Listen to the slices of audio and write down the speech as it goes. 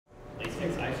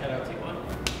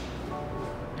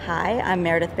Hi, I'm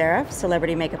Meredith Baraf,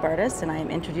 celebrity makeup artist, and I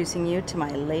am introducing you to my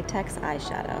Latex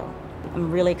eyeshadow.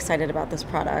 I'm really excited about this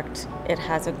product. It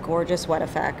has a gorgeous wet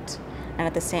effect, and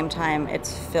at the same time,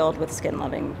 it's filled with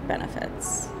skin-loving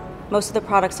benefits. Most of the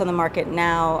products on the market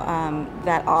now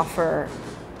that offer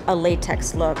a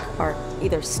latex look are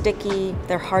either sticky,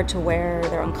 they're hard to wear,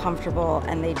 they're uncomfortable,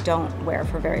 and they don't wear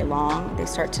for very long. They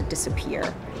start to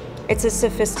disappear. It's a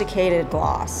sophisticated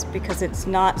gloss because it's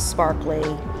not sparkly,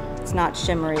 it's not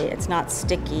shimmery, it's not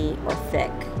sticky or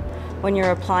thick. When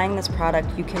you're applying this product,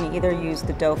 you can either use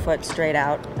the doe foot straight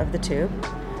out of the tube,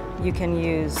 you can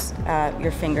use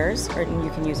your fingers, or you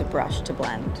can use a brush to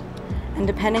blend. And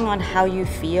depending on how you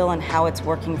feel and how it's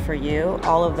working for you,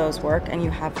 all of those work, and you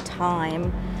have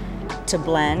time to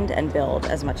blend and build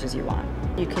as much as you want.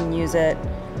 You can use it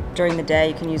during the day,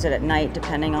 you can use it at night,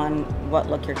 depending on what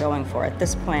look you're going for. At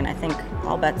this point, I think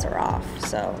all bets are off.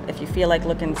 So if you feel like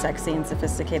looking sexy and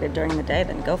sophisticated during the day,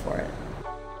 then go for it.